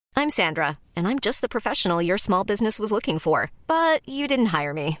I'm Sandra, and I'm just the professional your small business was looking for. But you didn't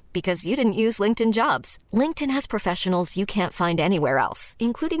hire me because you didn't use LinkedIn Jobs. LinkedIn has professionals you can't find anywhere else,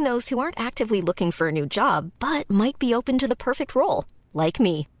 including those who aren't actively looking for a new job, but might be open to the perfect role, like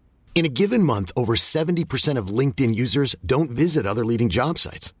me. In a given month, over 70% of LinkedIn users don't visit other leading job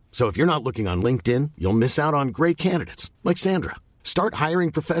sites. So if you're not looking on LinkedIn, you'll miss out on great candidates like Sandra. Start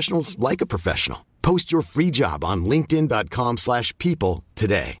hiring professionals like a professional. Post your free job on linkedin.com/people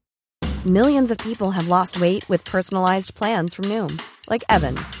today. Millions of people have lost weight with personalized plans from Noom. Like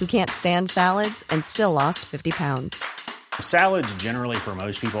Evan, who can't stand salads and still lost 50 pounds. Salads generally for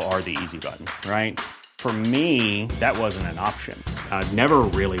most people are the easy button, right? For me, that wasn't an option. I never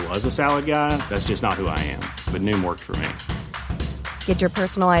really was a salad guy. That's just not who I am. But Noom worked for me. Get your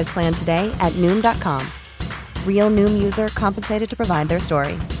personalized plan today at Noom.com. Real Noom user compensated to provide their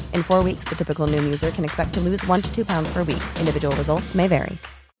story. In 4 weeks, the typical Noom user can expect to lose 1 to 2 pounds per week. Individual results may vary.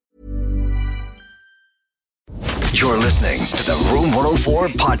 You're listening to the Room 104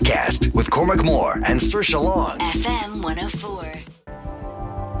 podcast with Cormac Moore and Saoirse Long. FM 104.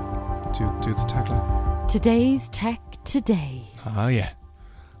 Do the tagline. Today's Tech Today. Oh, yeah.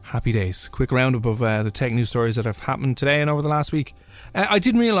 Happy days. Quick roundup of the tech news stories that have happened today and over the last week. I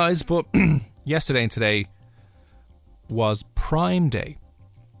didn't realise, but yesterday and today was Prime Day.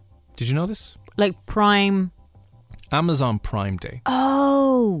 Did you know this? Like Prime... Amazon Prime Day.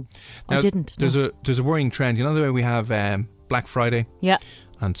 Oh, now, I didn't. There's a worrying trend. You know the way we have Black Friday, yeah,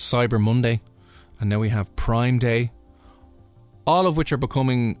 and Cyber Monday, and now we have Prime Day, all of which are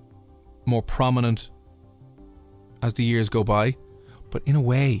becoming more prominent as the years go by. But in a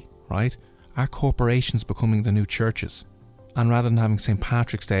way, right, our corporations becoming the new churches, and rather than having St.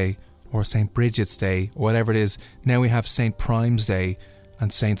 Patrick's Day or St. Bridget's Day or whatever it is, now we have St. Prime's Day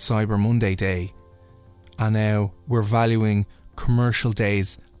and St. Cyber Monday Day. And now we're valuing commercial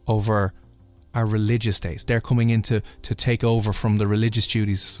days over our religious days. They're coming in to take over from the religious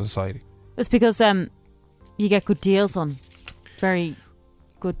duties of society. It's because you get good deals on very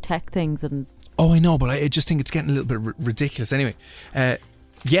good tech things. And oh, I know, but I just think it's getting a little bit ridiculous. Anyway,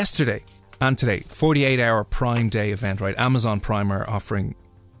 yesterday and today, 48-hour Prime Day event, right? Amazon Prime are offering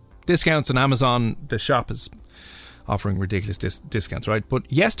discounts, and Amazon, the shop, is offering ridiculous discounts, right? But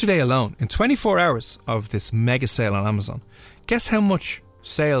yesterday alone, in 24 hours of this mega sale on Amazon, guess how much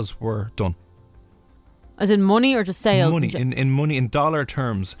sales were done? As in money or just sales? Money, in money, in dollar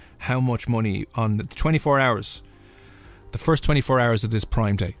terms, how much money on the 24 hours, the first 24 hours of this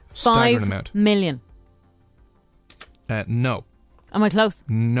Prime Day? Staggering amount. 5 million. No. Am I close?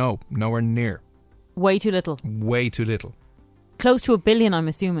 No, nowhere near. Way too little. Way too little. Close to $1 billion, I'm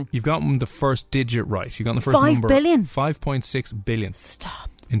assuming. You've gotten the first digit right. You've gotten the first number. 5 billion? 5.6 billion.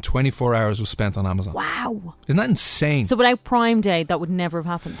 Stop. In 24 hours was spent on Amazon. Wow. Isn't that insane? So without Prime Day, that would never have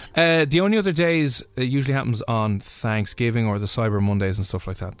happened? The only other days, it usually happens on Thanksgiving or the Cyber Mondays and stuff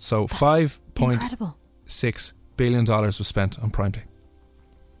like that. So That's $5.6 billion was spent on Prime Day.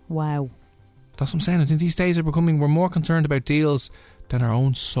 Wow. That's what I'm saying. I think these days we're more concerned about deals than our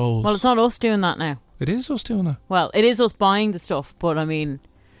own souls. Well, it's not us doing that now. It is us doing that. Well, it is us buying the stuff, but I mean,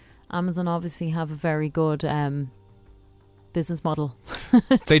 Amazon obviously have a very good business model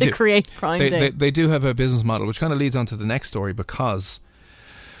to create Prime Day. They do have a business model, which kind of leads on to the next story, because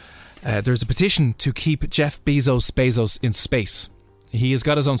there's a petition to keep Jeff Bezos in space. He has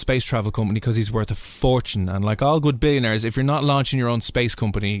got his own space travel company because he's worth a fortune, and like all good billionaires, if you're not launching your own space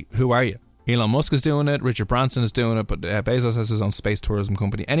company, who are you? Elon Musk is doing it, Richard Branson is doing it, but Bezos has his own space tourism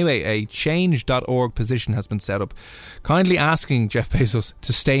company. Anyway, a change.org petition has been set up, kindly asking Jeff Bezos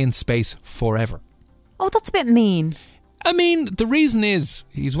to stay in space forever. Oh, that's a bit mean. I mean, the reason is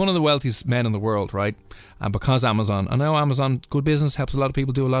he's one of the wealthiest men in the world, right? And because Amazon, I know Amazon, good business, helps a lot of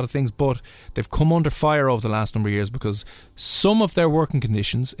people do a lot of things, but they've come under fire over the last number of years because some of their working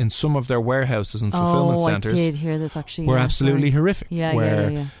conditions in some of their warehouses and fulfillment centres, I did hear this actually, were absolutely horrific.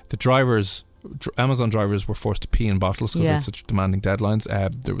 Yeah. The drivers, Amazon drivers, were forced to pee in bottles because they had such demanding deadlines.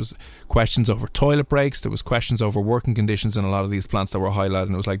 There was questions over toilet breaks. There was questions over working conditions in a lot of these plants that were highlighted,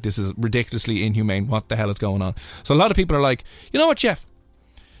 and it was like, this is ridiculously inhumane. What the hell is going on? So a lot of people are like, you know what, Jeff?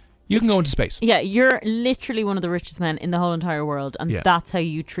 You can go into space. Yeah, you're literally one of the richest men in the whole entire world, and that's how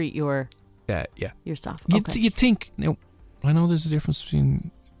you treat your staff. You'd think, I know there's a difference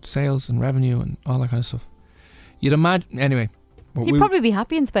between sales and revenue and all that kind of stuff. You'd imagine, anyway. He'd probably be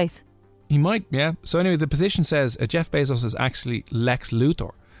happy in space. He might, yeah. So anyway, the petition says Jeff Bezos is actually Lex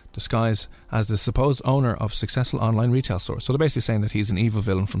Luthor, disguised as the supposed owner of successful online retail stores. So they're basically saying that he's an evil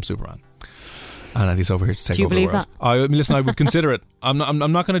villain from Superman. And Eddie's over here to take Do you over the believe world. Listen, I would consider it. I'm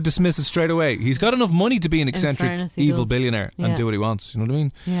not going to dismiss it straight away. He's got enough money to be an eccentric, fairness, he evil does. billionaire and do what he wants. You know what I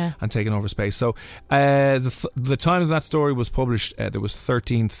mean? Yeah. And taking over space. So the time that story was published, there was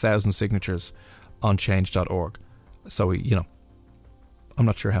 13,000 signatures on change.org. So I'm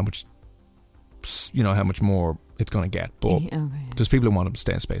not sure how much more it's going to get, but there's people who want him to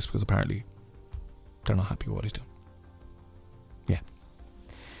stay in space because apparently they're not happy with what he's doing.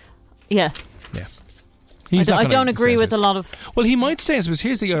 Yeah. I don't agree with a lot of... Well, he might stay in space.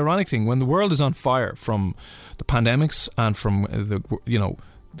 Here's the ironic thing. When the world is on fire from the pandemics and from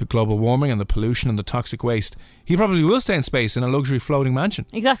the global warming and the pollution and the toxic waste, he probably will stay in space in a luxury floating mansion.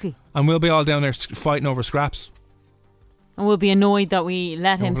 Exactly. And we'll be all down there fighting over scraps. And we'll be annoyed that we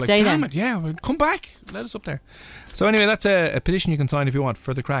let him stay there. Damn it, yeah, come back. Let us up there. So anyway, that's a petition you can sign if you want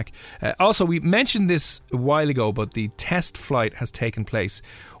for the crack. Also, we mentioned this a while ago, but the test flight has taken place.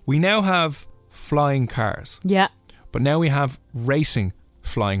 We now have flying cars. Yeah. But now we have racing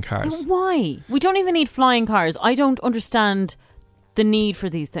flying cars. Why? We don't even need flying cars. I don't understand the need for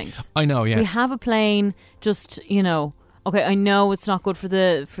these things. I know, yeah. We have a plane, just, okay, I know it's not good for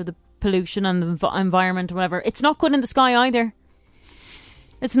the pollution and the environment or whatever. It's not good in the sky either.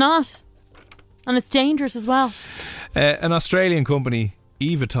 It's not. And it's dangerous as well. An Australian company,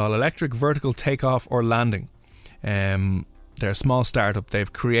 eVTOL, Electric Vertical Takeoff or Landing. They're a small startup.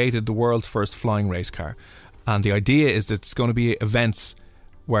 They've created the world's first flying race car. And the idea is that it's going to be events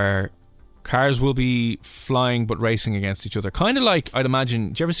where cars will be flying but racing against each other. Kind of like, I'd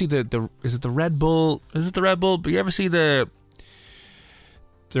imagine, do you ever see is it the Red Bull? Is it the Red Bull? But you ever see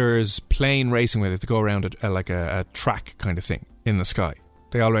there's plane racing where they have to go around a track kind of thing in the sky.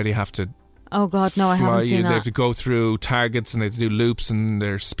 They already have to... Oh God, no, I haven't seen that. They have to go through targets and they have to do loops and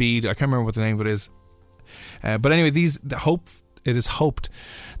their speed. I can't remember what the name of it is. But anyway, it is hoped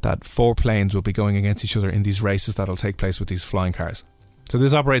that 4 planes will be going against each other in these races that'll take place with these flying cars. So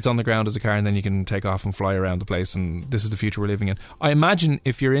this operates on the ground as a car and then you can take off and fly around the place, and this is the future we're living in. I imagine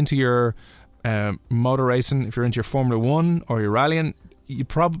if you're into your motor racing, if you're into your Formula 1 or your rallying, you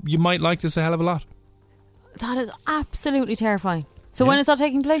might like this a hell of a lot. That is absolutely terrifying. So when is that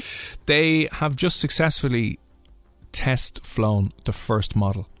taking place? They have just successfully test flown the first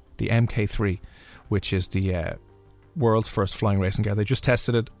model, the MK3, which is the world's first flying racing car. They just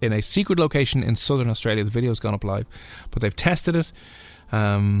tested it in a secret location in southern Australia. The video's gone up live, but they've tested it.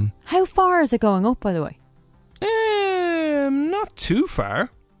 How far is it going up, by the way? Not too far.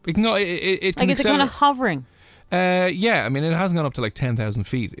 It can go. It can is it kind of hovering? Yeah, I mean, it hasn't gone up to like 10,000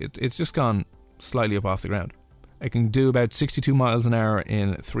 feet. It's just gone slightly up off the ground. It can do about 62 miles an hour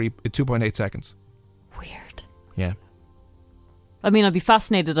in 2.8 seconds. Weird. Yeah. I mean, I'd be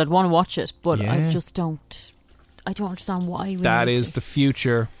fascinated. I'd want to watch it, but I just don't. I don't understand why. That is the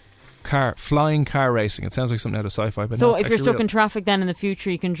future. Flying car racing. It sounds like something out of sci-fi, but so if you're stuck in traffic, then in the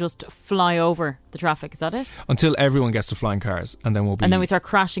future you can just fly over the traffic. Is that it? Until everyone gets to flying cars, and then and then we start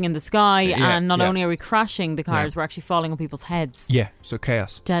crashing in the sky, and not only are we crashing the cars, we're actually falling on people's heads. Yeah, so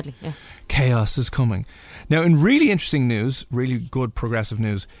chaos. Deadly. Yeah, chaos is coming. Now, in really interesting news, really good progressive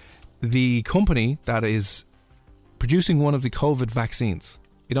news, the company that is producing one of the COVID vaccines,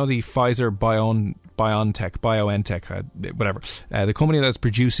 the Pfizer BioNTech, whatever. The company that's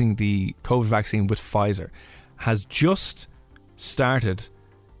producing the COVID vaccine with Pfizer has just started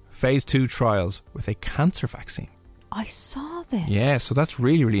phase 2 trials with a cancer vaccine. I saw this. Yeah, so that's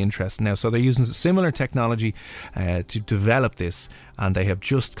really, really interesting now. So they're using similar technology to develop this, and they have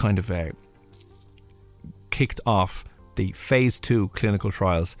just kind of kicked off the phase 2 clinical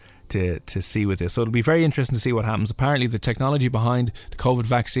trials to see with this. So it'll be very interesting to see what happens. Apparently the technology behind the COVID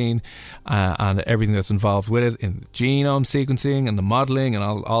vaccine and everything that's involved with it, in genome sequencing and the modelling and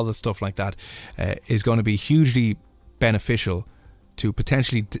all the stuff like that, is going to be hugely beneficial to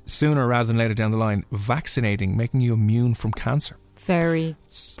potentially sooner rather than later down the line vaccinating, making you immune from cancer. Very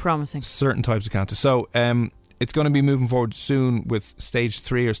promising. Certain types of cancer. So it's going to be moving forward soon with stage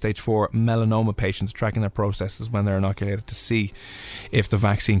 3 or stage 4 melanoma patients, tracking their processes when they're inoculated to see if the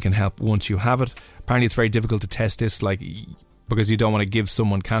vaccine can help once you have it. Apparently it's very difficult to test this, because you don't want to give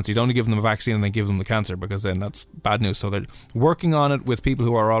someone cancer. You don't want to give them a vaccine and then give them the cancer, because then that's bad news. So they're working on it with people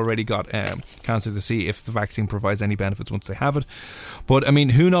who are already got cancer to see if the vaccine provides any benefits once they have it. But I mean,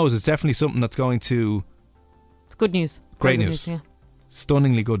 who knows? It's definitely something that's going to... It's good news. Great news. Yeah.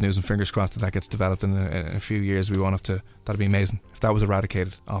 Stunningly good news, and fingers crossed that gets developed in a few years. We want it to. That'd be amazing if that was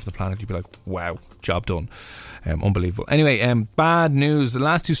eradicated off the planet. You'd be like, wow, job done. Unbelievable. Anyway, bad news. The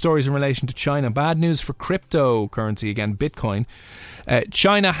last 2 stories in relation to China. Bad news for cryptocurrency again, Bitcoin.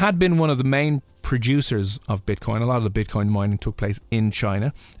 China had been one of the main producers of Bitcoin. A lot of the Bitcoin mining took place in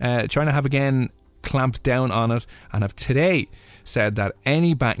China. China have again clamped down on it and have today said that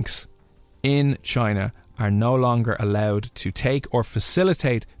any banks in China are no longer allowed to take or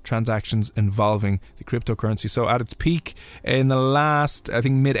facilitate transactions involving the cryptocurrency. So at its peak in the last, I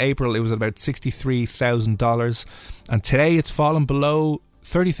think mid-April, it was at about $63,000, and today it's fallen below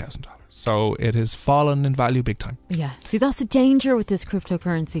 $30,000. So it has fallen in value big time. Yeah. See, that's the danger with this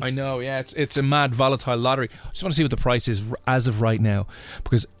cryptocurrency. I know, yeah. It's a mad, volatile lottery. I just want to see what the price is as of right now.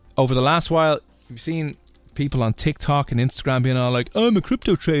 Because over the last while, you've seen people on TikTok and Instagram being all like, I'm a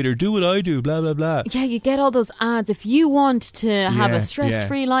crypto trader, do what I do, blah, blah, blah. Yeah, you get all those ads. If you want to have a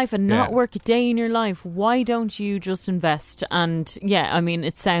stress-free life and not work a day in your life, why don't you just invest? And yeah, I mean,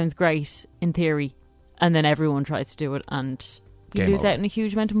 it sounds great in theory. And then everyone tries to do it and you lose out on a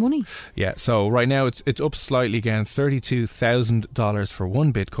huge amount of money. Yeah, so right now it's up slightly again, $32,000 for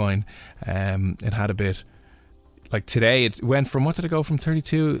one Bitcoin. It had a bit, like today it went from, what did it go from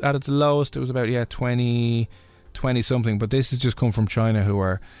 32 at its lowest? It was about 20 something, but this has just come from China, who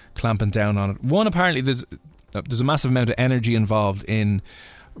are clamping down on it. One, apparently there's a massive amount of energy involved in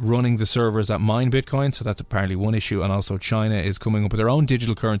running the servers that mine Bitcoin, so that's apparently one issue. And also China is coming up with their own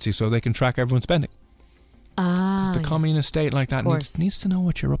digital currency so they can track everyone's spending. Because the communist state like that needs to know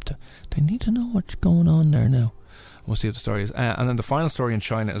what you're up to. They need to know what's going on there now. We'll see what the story is. And then the final story in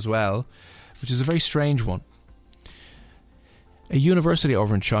China as well, which is a very strange one. A university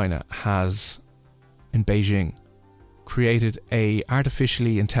over in China has, in Beijing, created a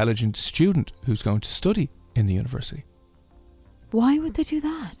artificially intelligent student who's going to study in the university. Why would they do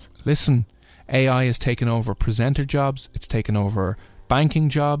that? Listen, AI has taken over presenter jobs, it's taken over banking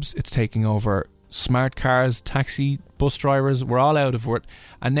jobs, it's taking over smart cars, taxi, bus drivers. We're all out of it.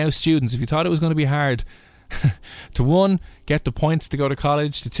 And now students, if you thought it was going to be hard to, one, get the points to go to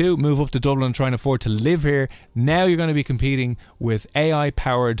college, to two, move up to Dublin and try and afford to live here, now you're going to be competing with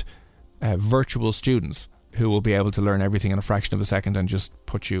AI-powered virtual students who will be able to learn everything in a fraction of a second and just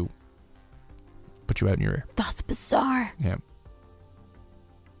put you out in your ear. That's bizarre. Yeah.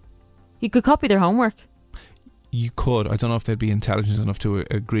 You could copy their homework. You could. I don't know if they'd be intelligent enough to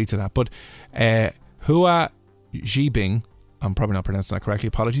agree to that. But Hua Zhibing, I'm probably not pronouncing that correctly,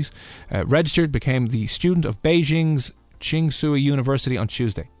 apologies, registered, became the student of Beijing's Tsinghua University on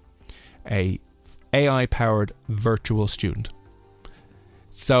Tuesday. A AI-powered virtual student.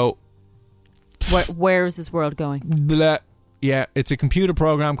 So... Where is this world going? Yeah, it's a computer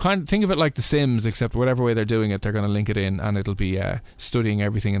program. Think of it like The Sims, except whatever way they're doing it, they're going to link it in, and it'll be studying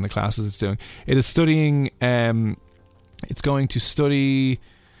everything in the classes it's doing. It is studying. It's going to study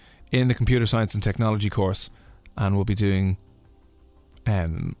in the computer science and technology course, and will be doing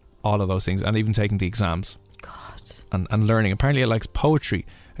all of those things, and even taking the exams. God. And learning. Apparently, it likes poetry.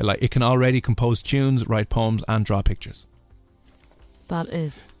 It can already compose tunes, write poems, and draw pictures. That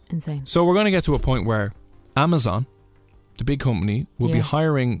is insane. So we're going to get to a point where Amazon, the big company, will be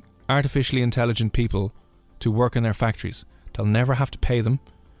hiring artificially intelligent people to work in their factories. They'll never have to pay them.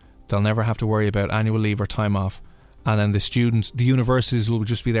 They'll never have to worry about annual leave or time off. And then the universities will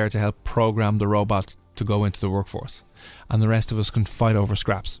just be there to help program the robots to go into the workforce. And the rest of us can fight over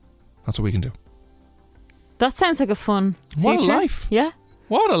scraps. That's what we can do. That sounds like a fun future. What a life. Yeah.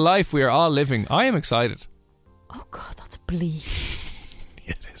 What a life we are all living. I am excited. Oh God, that's bleak.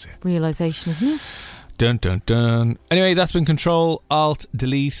 Yeah, it is. Yeah. Realisation, isn't it? Dun dun dun. Anyway, that's been Control Alt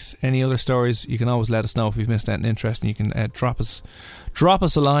Delete. Any other stories, you can always let us know if we've missed anything interesting. You can drop us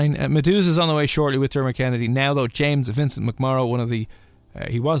a line. Medusa's on the way shortly with Dermot Kennedy. Now though, James Vincent McMorrow, one of the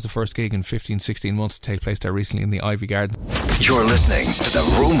he was the first gig in 15-16 months to take place there recently in the Ivy Garden. You're listening to the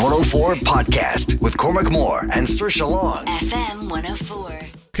Room 104 podcast with Cormac Moore and Saoirse Long. FM 104.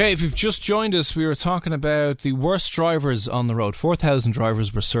 Okay, if you've just joined us, we were talking about the worst drivers on the road. 4,000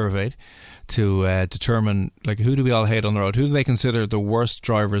 drivers were surveyed to determine, like, who do we all hate on the road? Who do they consider the worst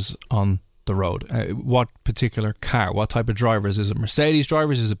drivers on the road? What particular car? What type of drivers? Is it Mercedes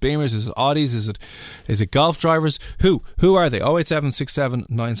drivers? Is it Beamers? Is it Audis? Is it Golf drivers? Who are they? 08767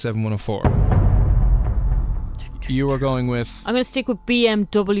 97104. You were going with... I'm going to stick with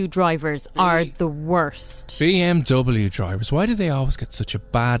BMW drivers are the worst. BMW drivers. Why do they always get such a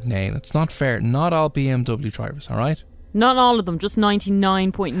bad name? It's not fair. Not all BMW drivers, alright? Not all of them, just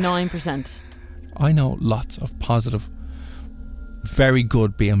 99.9%. I know lots of positive, very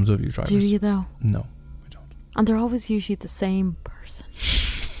good BMW drivers. Do you though? No, I don't. And they're always usually the same person.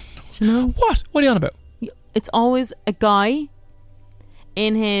 Do you know? What? What are you on about? It's always a guy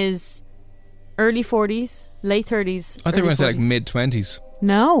in his early 40s, late 30s. I think we're going to say like mid-20s.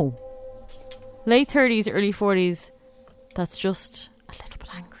 No. Late 30s, early 40s. That's just a little bit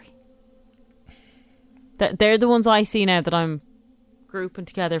angry. They're the ones I see now that I'm grouping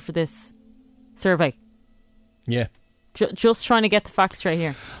together for this survey. Yeah. Just trying to get the facts straight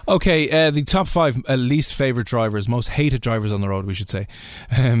here. Okay, the top 5 least favourite drivers, most hated drivers on the road, we should say.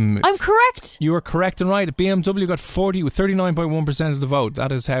 I'm correct. You are correct and right. BMW got 39.1% of the vote.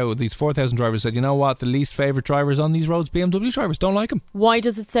 That is how these 4,000 drivers said, you know what, the least favourite drivers on these roads, BMW drivers, don't like them. Why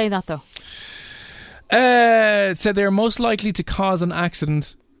does it say that though? It said they're most likely to cause an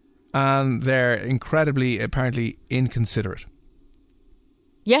accident and they're incredibly, apparently, inconsiderate.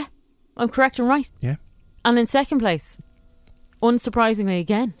 Yeah, I'm correct and right. Yeah. And in second place, unsurprisingly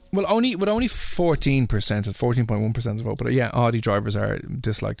again. Well, only 14% and 14.1% of the vote, but yeah, Audi drivers are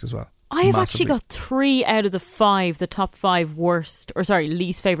disliked as well. I have Massively. actually got 3 out of the 5, the top 5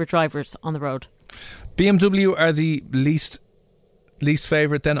 least favourite drivers on the road. BMW are the least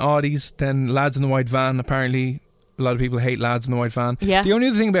favourite, then Audis, then lads in the white van. Apparently, a lot of people hate lads in the white van. Yeah. The only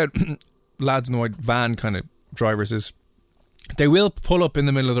other thing about lads in the white van kind of drivers is they will pull up in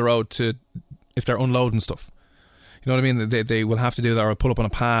the middle of the road to if they're unloading stuff. You know what I mean? They will have to do that, or pull up on a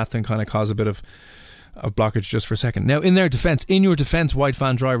path and kind of cause a bit of blockage just for a second. Now, in your defence, white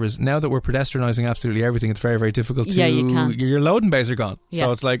van drivers, now that we're pedestrianising absolutely everything, it's very, very difficult to... Yeah, you can't. Your loading bays are gone. Yeah.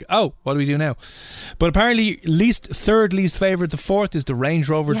 So it's like, oh, what do we do now? But apparently, third least favourite, the fourth is the Range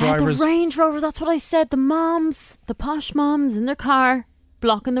Rover drivers. The Range Rover, that's what I said. The moms, the posh moms in their car,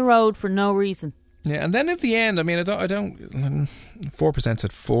 blocking the road for no reason. Yeah, and then at the end, I mean, I don't 4%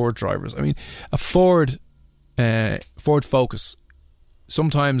 said Ford drivers. I mean, a Ford Focus.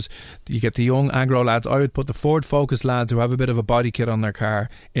 Sometimes you get the young aggro lads. I would put the Ford Focus lads who have a bit of a body kit on their car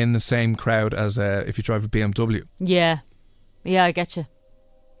in the same crowd as if you drive a BMW. Yeah, I get you.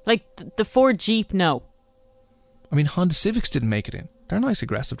 Like the Ford Jeep, no. I mean, Honda Civics didn't make it in. They're nice,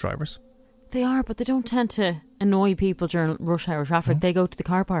 aggressive drivers. They are, but they don't tend to annoy people during rush hour traffic. They go to the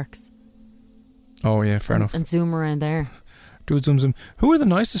car parks. Oh yeah, fair enough. And zoom around there. Do it, zoom. Who are the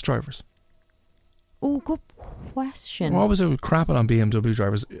nicest drivers? Oh, good question. What was it crapping on BMW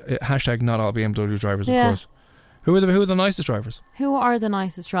drivers? Hashtag not all BMW drivers, of Yeah. course. Who are the nicest drivers? Who are the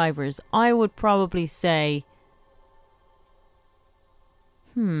nicest drivers? I would probably say...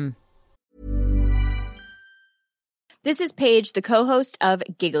 This is Paige, the co-host of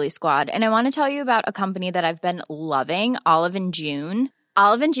Giggly Squad, and I want to tell you about a company that I've been loving, Olive & June.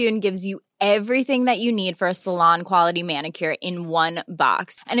 Olive & June gives you everything that you need for a salon-quality manicure in one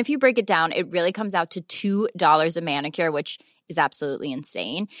box. And if you break it down, it really comes out to $2 a manicure, which is absolutely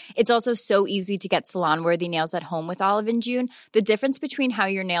insane. It's also so easy to get salon-worthy nails at home with Olive & June. The difference between how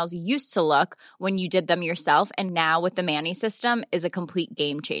your nails used to look when you did them yourself and now with the Mani system is a complete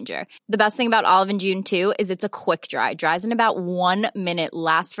game changer. The best thing about Olive & June, too, is it's a quick dry. Dries in about 1 minute,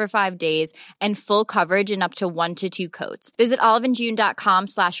 lasts for 5 days, and full coverage in up to 1 to 2 coats. Visit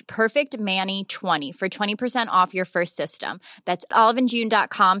oliveandjune.com/perfectmani20 for 20% off your first system. That's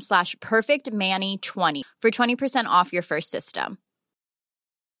oliveandjune.com/perfectmani20 for 20% off your first system.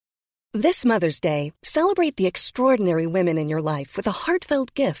 This Mother's Day, celebrate the extraordinary women in your life with a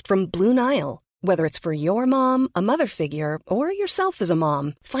heartfelt gift from Blue Nile. Whether it's for your mom, a mother figure, or yourself as a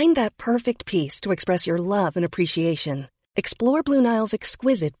mom, find that perfect piece to express your love and appreciation. Explore Blue Nile's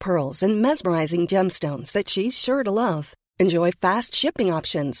exquisite pearls and mesmerizing gemstones that she's sure to love. Enjoy fast shipping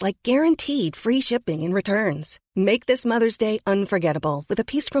options like guaranteed free shipping and returns. Make this Mother's Day unforgettable with a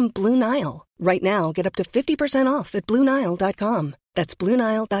piece from Blue Nile. Right now, get up to 50% off at BlueNile.com. That's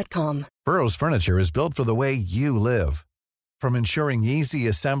BlueNile.com. Burrow's furniture is built for the way you live. From ensuring easy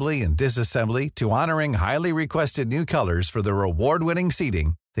assembly and disassembly to honoring highly requested new colors for their award-winning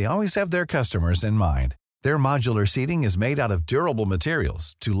seating, they always have their customers in mind. Their modular seating is made out of durable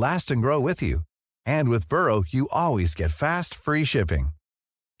materials to last and grow with you. And with Burrow, you always get fast, free shipping.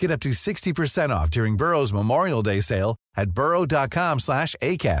 Get up to 60% off during Burrow's Memorial Day sale at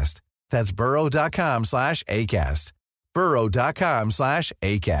burrow.com/ACAST. That's burrow.com/ACAST.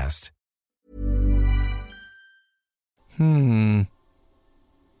 burrow.com/ACAST.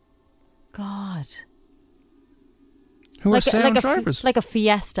 God. Who are sound drivers? Like a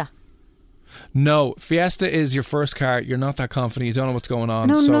Fiesta. No, Fiesta is your first car. You're not that confident. You don't know what's going on.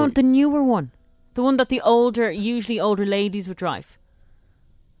 No, the newer one. The one that usually older ladies would drive.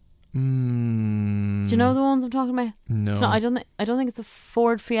 Do you know the ones I'm talking about? No. It's not, I don't think it's a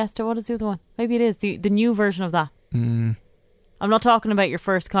Ford Fiesta. What is the other one? Maybe it is. The new version of that. I'm not talking about your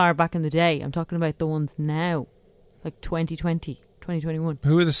first car back in the day. I'm talking about the ones now. Like 2020, 2021.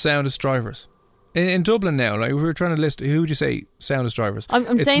 Who are the soundest drivers? In Dublin now, like we were trying to list, who would you say soundest drivers?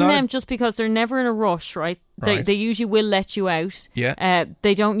 I'm saying them just because they're never in a rush, right? They usually will let you out. Yeah.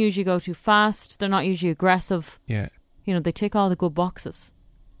 They don't usually go too fast. They're not usually aggressive. Yeah. You know, they tick all the good boxes.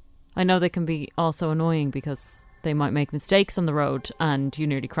 I know they can be also annoying because they might make mistakes on the road and you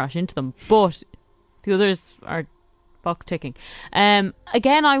nearly crash into them. But the others are box ticking.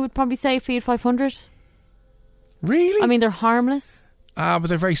 Again, I would probably say Fiat 500. Really? I mean, they're harmless. But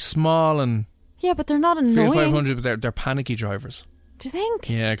they're very small and... Yeah, but they're not annoying. Fiat 500, but they're panicky drivers. Do you think?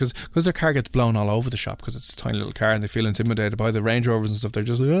 Yeah, because their car gets blown all over the shop because it's a tiny little car and they feel intimidated by the Range Rovers and stuff. They're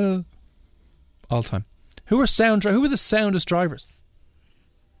just like, all the time. Who are the soundest drivers?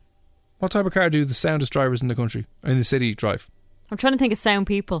 What type of car do the soundest drivers in the country, in the city, drive? I'm trying to think of sound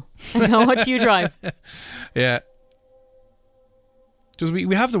people. I know, what do you drive? Yeah. Just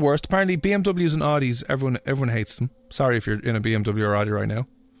we have the worst. Apparently BMWs and Audis, everyone hates them. Sorry if you're in a BMW or Audi right now.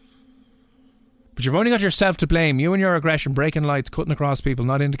 But you've only got yourself to blame. You and your aggression, breaking lights, cutting across people,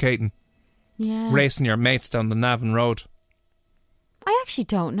 not indicating. Yeah. Racing your mates down the Navan Road. I actually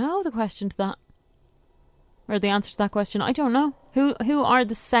don't know the question to that. Or the answer to that question. I don't know. Who are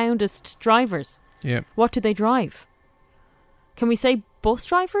the soundest drivers? Yeah. What do they drive? Can we say bus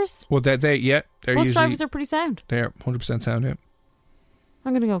drivers? Well, they're bus usually... drivers are pretty sound. They're 100% sound, yeah.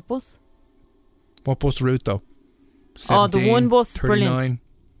 I'm going to go with bus. What bus route, though? 17, the one bus, 39. brilliant.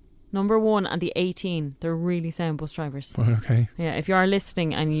 Number 1 and the 18. They're really sound bus drivers. Okay. Yeah, if you are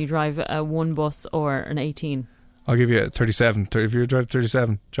listening and you drive a one bus or an 18. I'll give you a 37. If you drive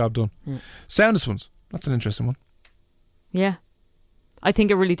 37, job done. Yeah. Soundest ones. That's an interesting one. Yeah. I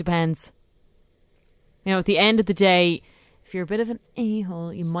think it really depends. You know, at the end of the day, if you're a bit of an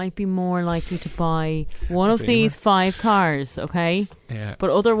a-hole, you might be more likely to buy one of these 5 cars, okay? Yeah. But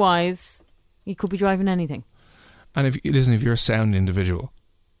otherwise, you could be driving anything. And if you're a sound individual,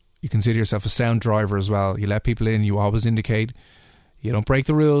 you consider yourself a sound driver as well. You let people in, you always indicate, you don't break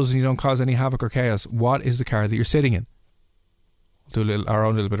the rules and you don't cause any havoc or chaos. What is the car that you're sitting in? We'll do our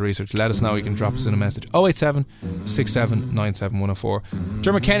own little bit of research. Let us know. You can drop us in a message. 087 67 97 104.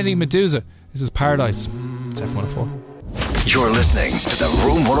 Dermot Kennedy, Medusa. This is Paradise. It's F104. You're listening to the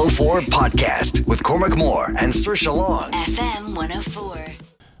Room 104 podcast with Cormac Moore and Saoirse Long. FM 104.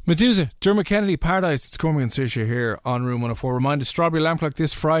 Medusa, Dermot Kennedy, Paradise. It's Cormac and Saoirse here on Room 104. Reminder, Strawberry Alarm Clock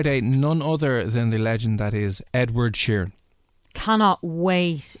this Friday. None other than the legend that is Edward Sheeran. Cannot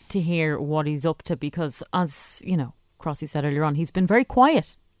wait to hear what he's up to because, as you know, Crossy said earlier on, he's been very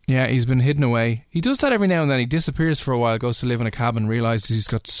quiet. Yeah, he's been hidden away. He does that every now and then. He disappears for a while, goes to live in a cabin, realises he's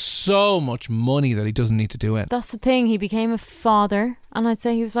got so much money that he doesn't need to do it. That's the thing. He became a father, and I'd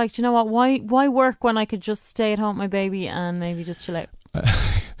say he was like, do you know what? Why work when I could just stay at home with my baby and maybe just chill out?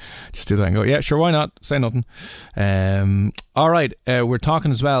 Just do that and go, yeah, sure, why not? Say nothing. All right, we're talking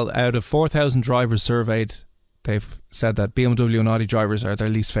as well. Out of 4,000 drivers surveyed, they've said that BMW and Audi drivers are their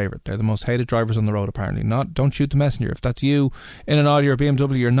least favourite. They're the most hated drivers on the road, apparently. Don't shoot the messenger. If that's you in an Audi or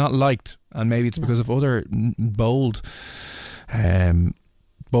BMW, you're not liked. And maybe it's because of other bold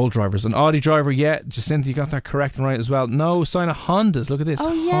drivers. An Audi driver, yeah, Jacinta, you got that correct and right as well. No sign of Hondas. Look at this.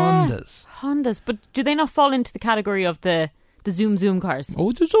 Oh, yeah. Hondas. But do they not fall into the category of the zoom cars?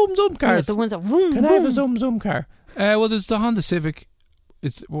 Oh, the zoom cars. Yeah, the ones that vroom, Can vroom. I have a zoom car? Well, there's the Honda Civic.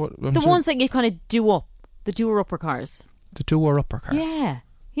 It's ones that you kind of do up. The doer-upper cars. The doer-upper cars? Yeah.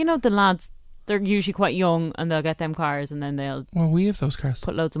 You know the lads, they're usually quite young and they'll get them cars and then they'll... Well, we have those cars.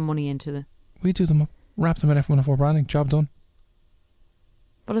 Put loads of money into them. We do them up. Wrap them in F104 branding. Job done.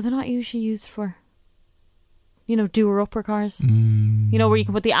 But are they not usually used for, you know, doer-upper cars? You know, where you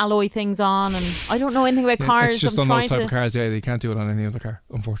can put the alloy things on and... I don't know anything about cars. It's just on those type of cars, yeah. They can't do it on any other car,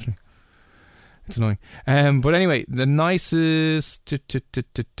 unfortunately. It's annoying. But anyway, the nicest...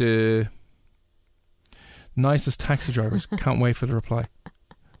 Nicest taxi drivers. Can't wait for the reply.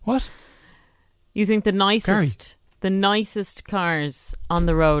 What? You think the nicest Gary. The nicest cars on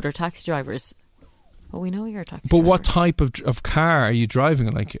the road are taxi drivers? Well, we know you're a taxi But driver. what type of car are you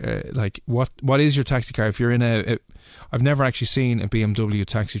driving? Like what is your taxi car? If you're in I've never actually seen a BMW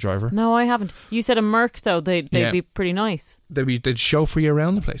taxi driver. No, I haven't. You said a Merc though. They'd be pretty nice. They'd chauffeur you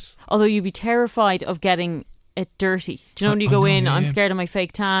around the place. Although you'd be terrified of getting it dirty. Do you know when you go in, I'm scared of my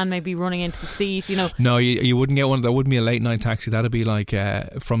fake tan, maybe running into the seat, you know. No, you wouldn't get one. That wouldn't be a late night taxi. That'd be like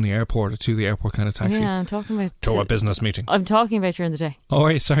from the airport or to the airport kind of taxi. Yeah, I'm talking about... To a business meeting. I'm talking about during the day. Oh,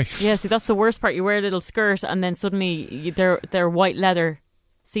 right, sorry. Yeah, see, that's the worst part. You wear a little skirt and then suddenly their white leather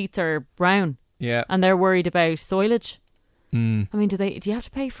seats are brown. Yeah. And they're worried about soilage. I mean, do you have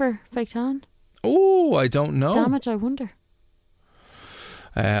to pay for fake tan? Oh, I don't know. Damage, I wonder.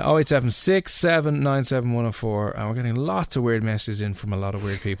 087 67 97 104, and we're getting lots of weird messages in from a lot of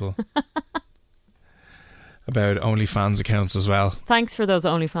weird people about OnlyFans accounts as well. Thanks for those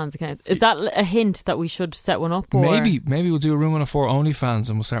OnlyFans accounts. Is that a hint that we should set one up? Or? Maybe we'll do a Room 104 OnlyFans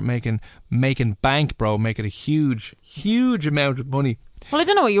and we'll start making bank, bro. Make it a huge amount of money. Well, I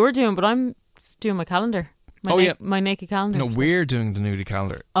don't know what you were doing, but I'm doing my calendar. My naked calendar. No, we're doing the nudie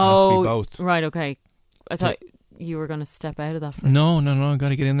calendar. It Oh, has to be both. right, okay. I thought you were going to step out of that. For No, I got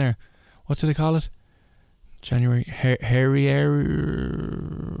to get in there. What do they call it? January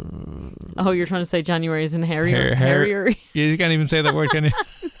Oh, you're trying to say January is in hairy. You can't even say that word, can you?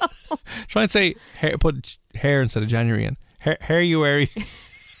 No. Try and say put hair instead of January in. Hairy.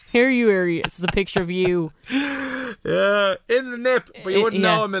 Hairy. It's the picture of you. Yeah, in the nip, but you wouldn't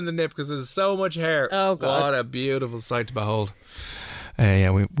Yeah. know I'm in the nip because there's so much hair. Oh, God. What a beautiful sight to behold.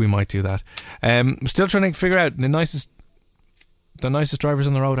 We might do that. Still trying to figure out the nicest drivers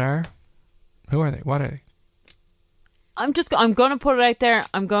on the road are. Who are they? What are they? I'm going to put it out there.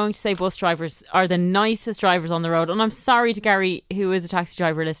 I'm going to say bus drivers are the nicest drivers on the road. And I'm sorry to Gary, who is a taxi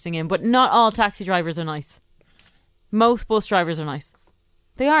driver listening in, but not all taxi drivers are nice. Most bus drivers are nice.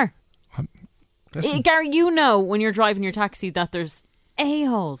 They are. Gary, you know when you're driving your taxi that there's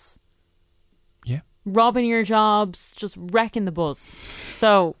a-holes. Yeah. Robbing your jobs, just wrecking the bus.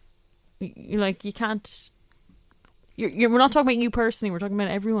 So, you can't... We're not talking about you personally, we're talking about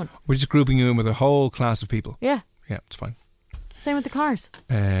everyone. We're just grouping you in with a whole class of people. Yeah. Yeah, it's fine. Same with the cars.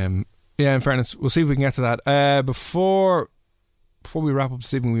 Yeah, in fairness, we'll see if we can get to that. Before we wrap up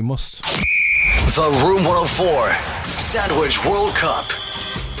this evening, we must... The Room 104 Sandwich World Cup.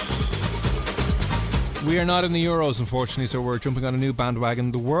 We are not in the Euros, unfortunately, so we're jumping on a new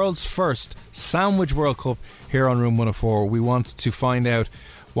bandwagon. The world's first Sandwich World Cup here on Room 104. We want to find out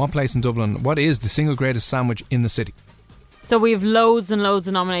what place in Dublin, what is the single greatest sandwich in the city? So we have loads and loads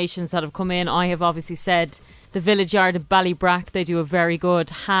of nominations that have come in. I have obviously said the Village Yard of Ballybrack. They do a very good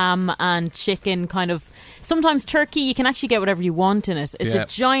ham and chicken kind of... Sometimes turkey, you can actually get whatever you want in it. It's a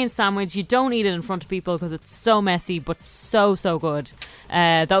giant sandwich. You don't eat it in front of people because it's so messy, but so good.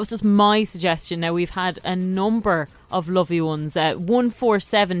 That was just my suggestion. Now, we've had a number of lovely ones.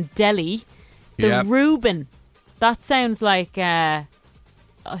 147 Deli. The Reuben. That sounds like... I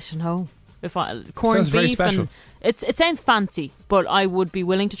don't know. Corned sounds beef. very special. It sounds fancy, but I would be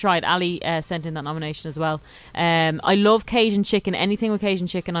willing to try it. Ali sent in that nomination as well. I love Cajun chicken. Anything with Cajun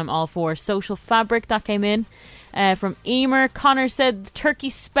chicken, I'm all for. Social Fabric, that came in from Emer. Connor said the turkey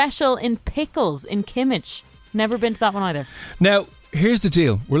special in pickles in Kimmage. Never been to that one either. Now, here's the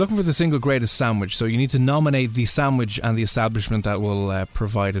deal. We're looking for the single greatest sandwich, so you need to nominate the sandwich and the establishment that will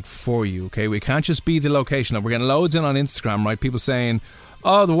provide it for you, okay? We can't just be the location. We're getting loads in on Instagram, right? People saying...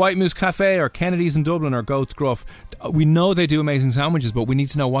 Oh, the White Moose Cafe or Kennedy's in Dublin or Goat's Gruff. We know they do amazing sandwiches, but we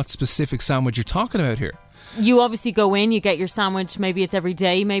need to know what specific sandwich you're talking about here. You obviously go in, you get your sandwich. Maybe it's every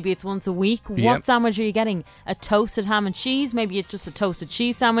day, maybe it's once a week. Yep. What sandwich are you getting? A toasted ham and cheese? Maybe it's just a toasted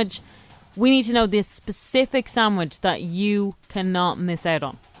cheese sandwich. We need to know the specific sandwich that you cannot miss out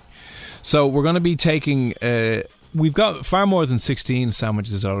on. So we're going to be taking... we've got far more than 16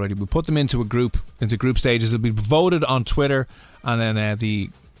 sandwiches already. We put them into group stages. They'll be voted on Twitter, and then the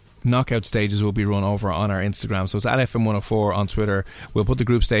knockout stages will be run over on our Instagram. So it's at FM104 on Twitter. We'll put the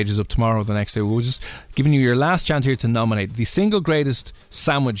group stages up tomorrow or the next day. We're just giving you your last chance here to nominate the single greatest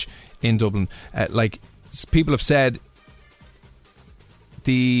sandwich in Dublin. Like people have said,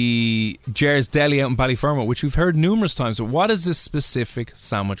 the Jer's Deli out in Ballyfermot, which we've heard numerous times. So what is this specific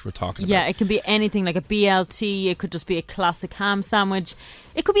sandwich we're talking about? Yeah, it can be anything like a BLT. It could just be a classic ham sandwich.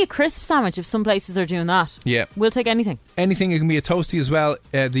 It could be a crisp sandwich if some places are doing that. Yeah. We'll take anything. Anything. It can be a toasty as well.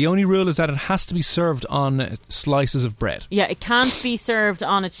 The only rule is that it has to be served on slices of bread. Yeah, it can't be served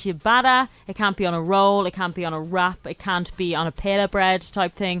on a ciabatta. It can't be on a roll. It can't be on a wrap. It can't be on a pita bread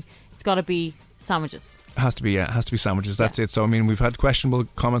type thing. It's got to be sandwiches. It has to be sandwiches. That's it. So I mean, we've had questionable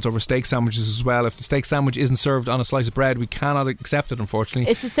comments over steak sandwiches as well. If the steak sandwich isn't served on a slice of bread, we cannot accept it, unfortunately.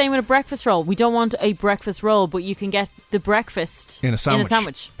 It's the same with a breakfast roll. We don't want a breakfast roll, but you can get the breakfast in a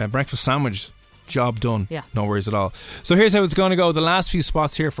sandwich. A breakfast sandwich. Job done. Yeah. No worries at all. So here's how it's going to go. The last few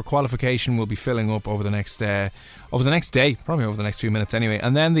spots here for qualification will be filling up over the next day, probably over the next few minutes anyway.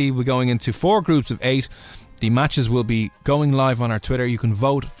 And then we're going into 4 groups of 8. The matches will be going live on our Twitter. You can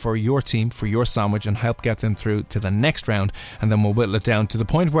vote for your team, for your sandwich, and help get them through to the next round. And then we'll whittle it down to the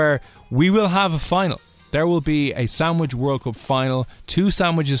point where we will have a final. There will be a Sandwich World Cup final. 2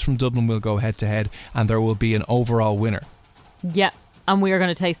 sandwiches from Dublin will go head to head, and there will be an overall winner. Yeah, and we are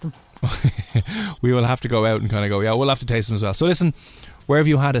going to taste them. We will have to go out and kind of go, yeah, we'll have to taste them as well. So listen, wherever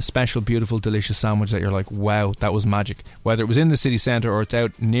you had a special, beautiful, delicious sandwich that you're like, wow, that was magic, whether it was in the city centre or it's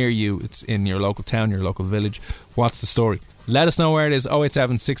out near you, it's in your local town, your local village, what's the story? Let us know where it is.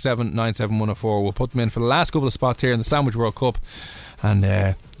 087 67 97 104. We'll put them in for the last couple of spots here in the Sandwich World Cup. And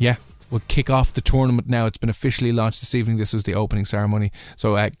yeah, will kick off the tournament now. It's been officially launched this evening. This was the opening ceremony.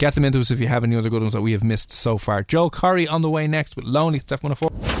 So get them into us if you have any other good ones that we have missed so far. Joe Corry on the way next with Lonely. It's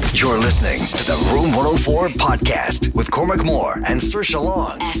F104. You're listening to the Room 104 podcast with Cormac Moore and Saoirse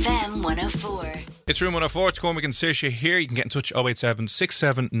Long. FM 104. It's Room 104. It's Cormac and Saoirse here. You can get in touch 087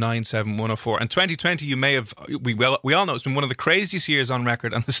 6797 104. And 2020, you may have, we all know it's been one of the craziest years on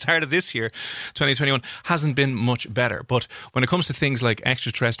record, and the start of this year, 2021, hasn't been much better. But when it comes to things like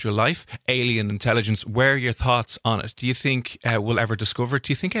extraterrestrial life, alien intelligence, where are your thoughts on it? Do you think we'll ever discover it?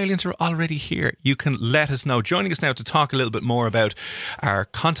 Do you think aliens are already here? You can let us know. Joining us now to talk a little bit more about our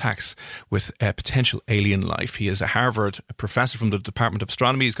contacts with potential alien life. He is a Harvard professor from the Department of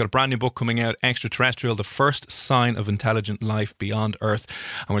Astronomy. He's got a brand new book coming out, Extraterrestrial, the first sign of intelligent life beyond Earth.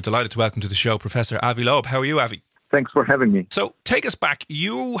 And we're delighted to welcome to the show Professor Avi Loeb. How are you, Avi? Thanks for having me. So take us back.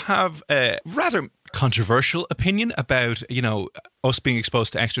 You have a rather controversial opinion about, us being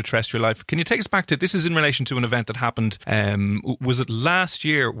exposed to extraterrestrial life. Can you take us back to, this is in relation to an event that happened, was it last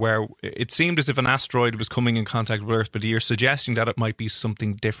year, where it seemed as if an asteroid was coming in contact with Earth, but you're suggesting that it might be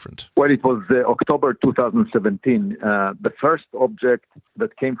something different? Well, it was October 2017. The first object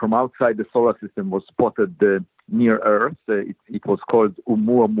that came from outside the solar system was spotted near Earth. It was called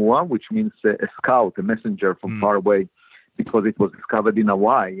Oumuamua, which means a scout, a messenger from far away, because it was discovered in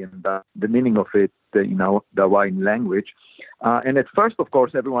Hawaii, and the meaning of it in the Hawaiian language. And at first, of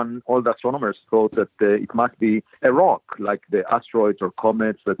course, all the astronomers thought that it must be a rock, like the asteroids or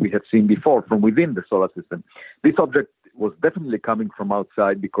comets that we had seen before from within the solar system. This object was definitely coming from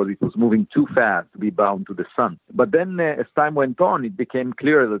outside because it was moving too fast to be bound to the sun. But then as time went on, it became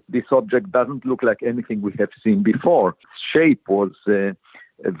clear that this object doesn't look like anything we have seen before. Its shape was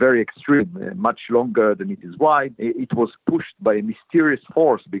very extreme, much longer than it is wide. It was pushed by a mysterious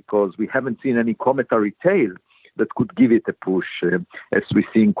force because we haven't seen any cometary tail that could give it a push, as we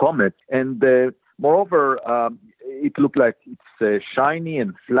see in comets. And moreover, it looked like it's shiny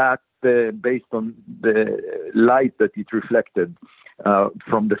and flat based on the light that it reflected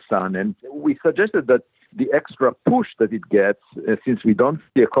from the sun. And we suggested that the extra push that it gets, since we don't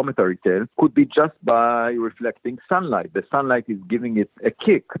see a cometary tail, could be just by reflecting sunlight. The sunlight is giving it a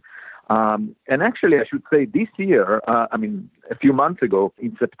kick. And actually, I should say this year, a few months ago,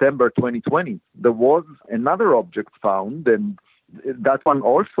 in September 2020, there was another object found, and that one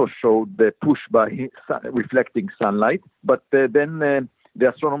also showed the push by reflecting sunlight. But then the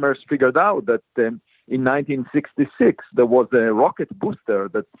astronomers figured out that in 1966, there was a rocket booster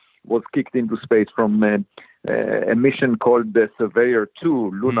that was kicked into space from a mission called the Surveyor 2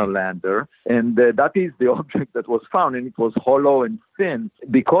 lunar lander. And that is the object that was found, and it was hollow and thin.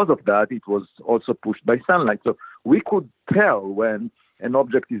 Because of that, it was also pushed by sunlight. So we could tell when an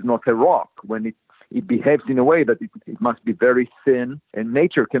object is not a rock, when it behaves in a way that it must be very thin, and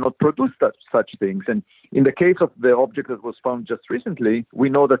nature cannot produce such things. And in the case of the object that was found just recently, we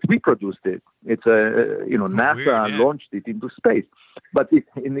know that we produced it. It's NASA launched it into space. But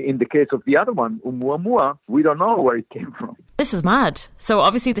in the case of the other one, Oumuamua, we don't know where it came from. This is mad. So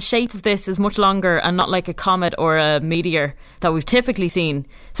obviously the shape of this is much longer and not like a comet or a meteor that we've typically seen.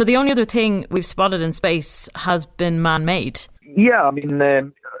 So the only other thing we've spotted in space has been man-made. Yeah,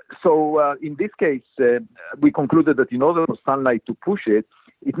 so in this case, we concluded that in order for sunlight to push it,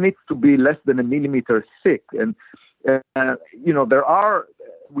 it needs to be less than a millimeter thick. And,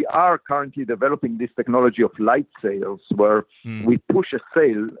 we are currently developing this technology of light sails, where we push a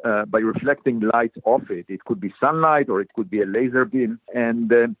sail by reflecting light off it. It could be sunlight or it could be a laser beam.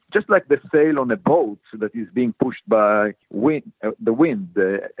 And just like the sail on a boat that is being pushed by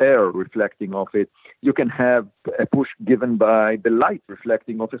the air reflecting off it, you can have a push given by the light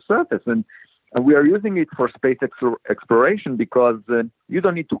reflecting off a surface. And we are using it for space exploration because you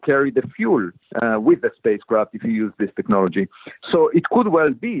don't need to carry the fuel with the spacecraft if you use this technology. So it could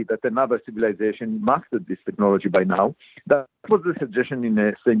well be that another civilization mastered this technology by now. That was the suggestion in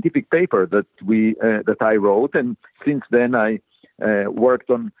a scientific paper that I wrote, and since then I worked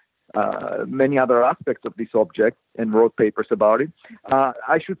on many other aspects of this object and wrote papers about it.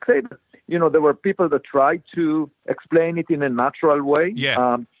 I should say that there were people that tried to explain it in a natural way.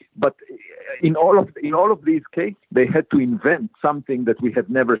 Yeah. But in all of these cases, they had to invent something that we have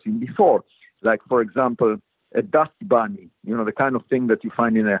never seen before. Like, for example, a dust bunny, the kind of thing that you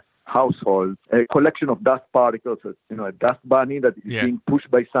find in a household, a collection of dust particles, a dust bunny that is being pushed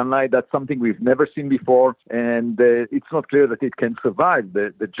by sunlight. That's something we've never seen before. And it's not clear that it can survive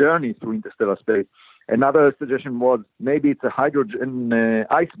the journey through interstellar space. Another suggestion was maybe it's a hydrogen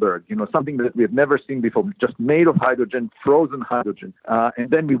iceberg, something that we have never seen before, just made of hydrogen, frozen hydrogen. And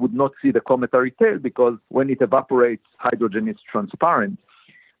then we would not see the cometary tail because when it evaporates, hydrogen is transparent.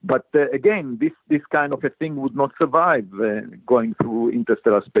 But again, this kind of a thing would not survive going through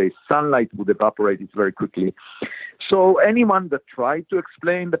interstellar space. Sunlight would evaporate it very quickly. So anyone that tried to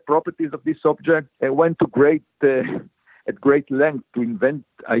explain the properties of this object went to at great length to invent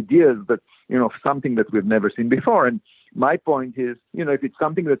ideas that, of something that we've never seen before. And my point is, if it's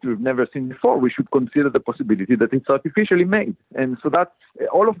something that we've never seen before, we should consider the possibility that it's artificially made. And so that's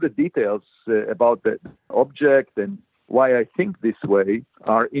all of the details about the object and why I think this way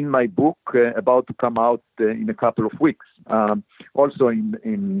are in my book about to come out in a couple of weeks, also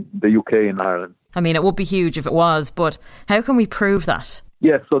in the UK and Ireland. I mean, it would be huge if it was, but how can we prove that?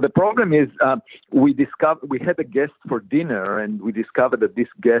 Yes, so the problem is we had a guest for dinner and we discovered that this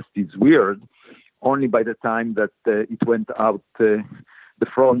guest is weird only by the time that it went out the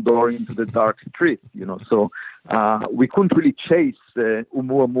front door into the dark street, So we couldn't really chase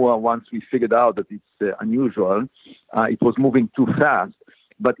Oumuamua once we figured out that it's unusual. It was moving too fast.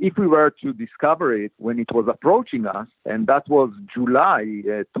 But if we were to discover it when it was approaching us, and that was July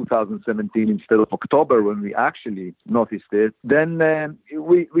 2017 instead of October when we actually noticed it, then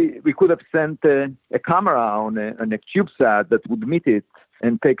we could have sent a camera on a CubeSat that would meet it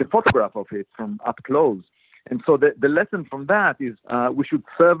and take a photograph of it from up close. And so the lesson from that is we should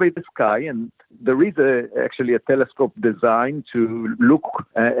survey the sky, and there is actually a telescope designed to look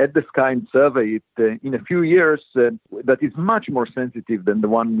at the sky and survey it in a few years that is much more sensitive than the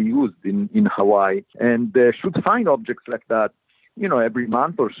one we used in Hawaii, and should find objects like that, every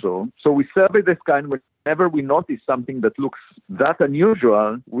month or so. So we survey the sky, and whenever we notice something that looks that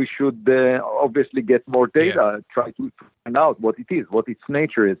unusual, we should obviously get more data, try to find out what it is, what its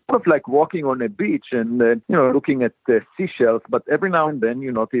nature is. Sort of like walking on a beach and, looking at seashells, but every now and then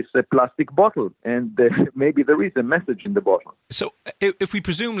you notice a plastic bottle, and maybe there is a message in the bottle. So if we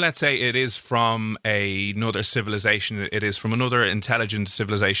presume, let's say, it is from another civilization, it is from another intelligent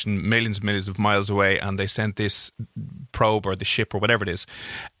civilization millions and millions of miles away, and they sent this probe or the ship or whatever it is,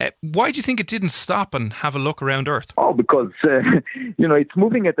 why do you think it didn't stop and have a look around Earth? Oh, because, it's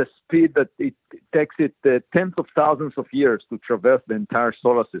moving at a speed that it takes it tens of thousands of years to traverse the entire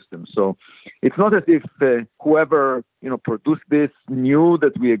solar system. So it's not as if whoever, produced this knew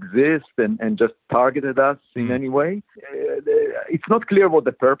that we exist and just targeted us in any way. It's not clear what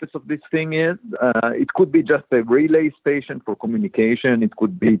the purpose of this thing is. It could be just a relay station for communication. It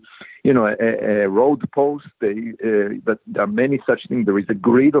could be, a road post. But there are many such things. There is a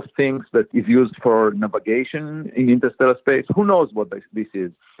grid of things that is used for navigation in interstellar space. Who knows what this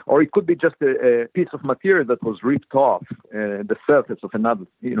is? Or it could be just a piece of material that was ripped off the surface of another,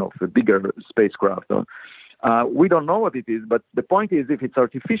 of a bigger spacecraft. We don't know what it is, but the point is, if it's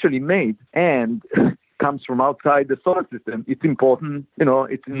artificially made and comes from outside the solar system, it's important,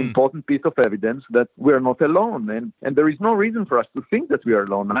 it's an important piece of evidence that we're not alone. And there is no reason for us to think that we are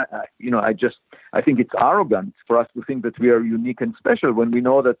alone. I think it's arrogant for us to think that we are unique and special when we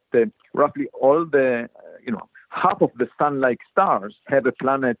know that roughly all the, half of the sun-like stars have a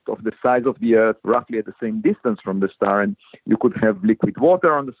planet of the size of the Earth, roughly at the same distance from the star, and you could have liquid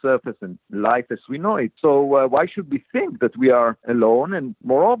water on the surface and life as we know it. So why should we think that we are alone? And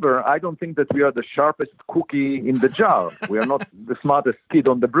moreover, I don't think that we are the sharpest cookie in the jar. We are not the smartest kid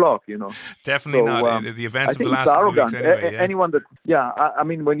on the block, Definitely not. The events of the last couple weeks anyway. Anyone that, I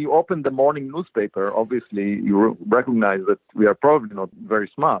mean, when you open the morning newspaper, obviously you recognize that we are probably not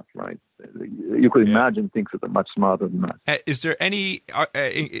very smart, right? You could imagine things that are much smarter than that. Is there any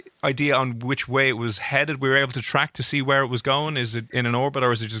idea on which way it was headed? We were able to track to see where it was going? Is it in an orbit,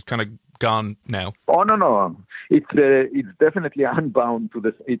 or is it just kind of gone now? Oh, no. It's definitely unbound to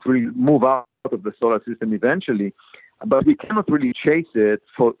this. It will move out of the solar system eventually. But we cannot really chase it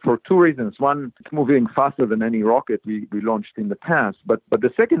for two reasons. One, it's moving faster than any rocket we launched in the past. But the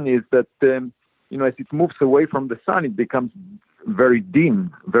second is that, as it moves away from the sun, it becomes very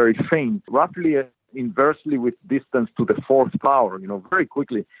dim, very faint, roughly inversely with distance to the fourth power, very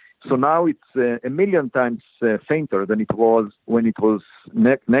quickly. So now it's a million times fainter than it was when it was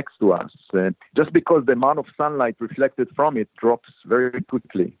next to us, just because the amount of sunlight reflected from it drops very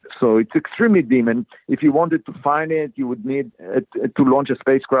quickly. So it's extremely dim, and if you wanted to find it, you would need to launch a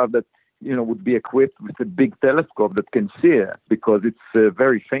spacecraft that would be equipped with a big telescope that can see it, because it's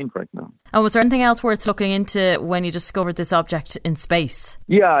very faint right now. And was there anything else worth looking into when you discovered this object in space?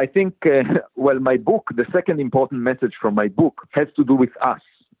 Yeah, I think, my book, the second important message from my book has to do with us,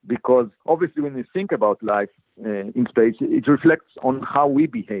 because obviously when you think about life in space, it reflects on how we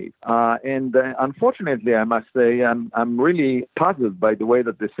behave. And unfortunately, I must say, I'm really puzzled by the way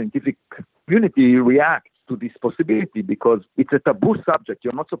that the scientific community reacts to this possibility because it's a taboo subject.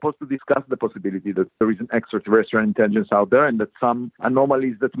 You're not supposed to discuss the possibility that there is an extraterrestrial intelligence out there and that some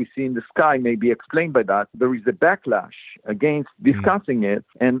anomalies that we see in the sky may be explained by that. There is a backlash against discussing it.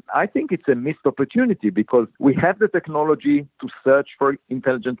 And I think it's a missed opportunity because we have the technology to search for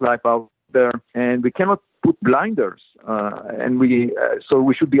intelligent life out there, and we cannot put blinders, so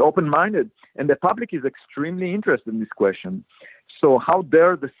we should be open-minded. And the public is extremely interested in this question. So how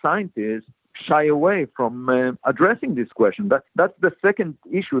dare the scientists shy away from addressing this question? That's the second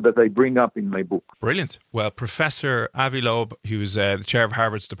issue that I bring up in my book. Brilliant. Well, Professor Avi Loeb, who's the chair of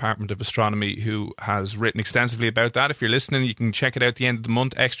Harvard's Department of Astronomy, who has written extensively about that. If you're listening, you can check it out at the end of the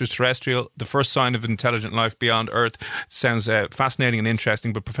month. Extraterrestrial, the first sign of intelligent life beyond Earth. Sounds fascinating and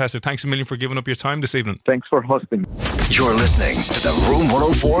interesting. But Professor, thanks a million for giving up your time this evening. Thanks for hosting. You're listening to the Room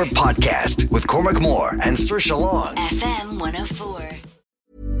 104 podcast with Cormac Moore and Saoirse Long. FM 104.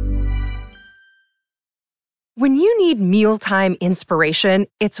 When you need mealtime inspiration,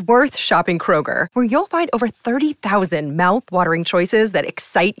 it's worth shopping Kroger, where you'll find over 30,000 mouth-watering choices that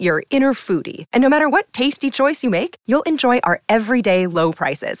excite your inner foodie. And no matter what tasty choice you make, you'll enjoy our everyday low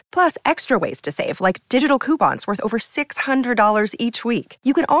prices, plus extra ways to save, like digital coupons worth over $600 each week.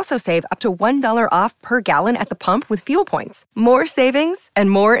 You can also save up to $1 off per gallon at the pump with fuel points. More savings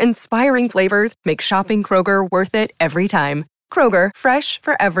and more inspiring flavors make shopping Kroger worth it every time. Kroger, fresh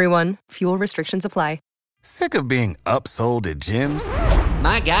for everyone. Fuel restrictions apply. Sick of being upsold at gyms?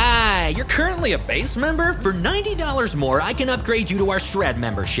 My guy, you're currently a base member? For $90 more, I can upgrade you to our Shred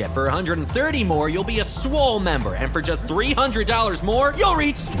membership. For $130 more, you'll be a Swole member. And for just $300 more, you'll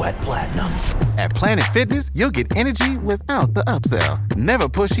reach Sweat Platinum. At Planet Fitness, you'll get energy without the upsell. Never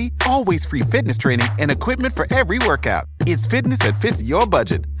pushy, always free fitness training and equipment for every workout. It's fitness that fits your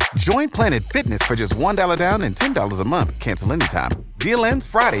budget. Join Planet Fitness for just $1 down and $10 a month. Cancel anytime. Deal ends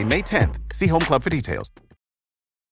Friday, May 10th. See Home Club for details.